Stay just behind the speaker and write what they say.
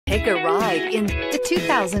Take a ride in the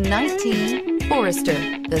 2019 Forester.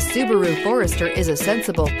 The Subaru Forester is a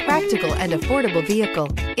sensible, practical, and affordable vehicle.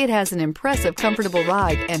 It has an impressive, comfortable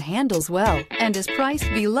ride and handles well, and is priced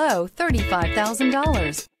below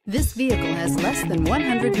 $35,000. This vehicle has less than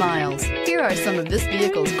 100 miles. Here are some of this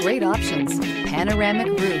vehicle's great options: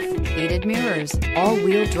 panoramic roof, heated mirrors,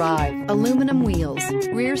 all-wheel drive, aluminum wheels,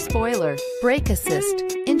 rear spoiler, brake assist,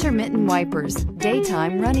 intermittent wipers,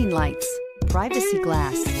 daytime running lights, privacy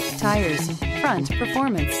glass, tires, front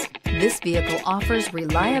performance. This vehicle offers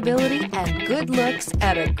reliability and good looks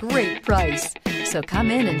at a great price. So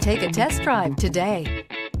come in and take a test drive today.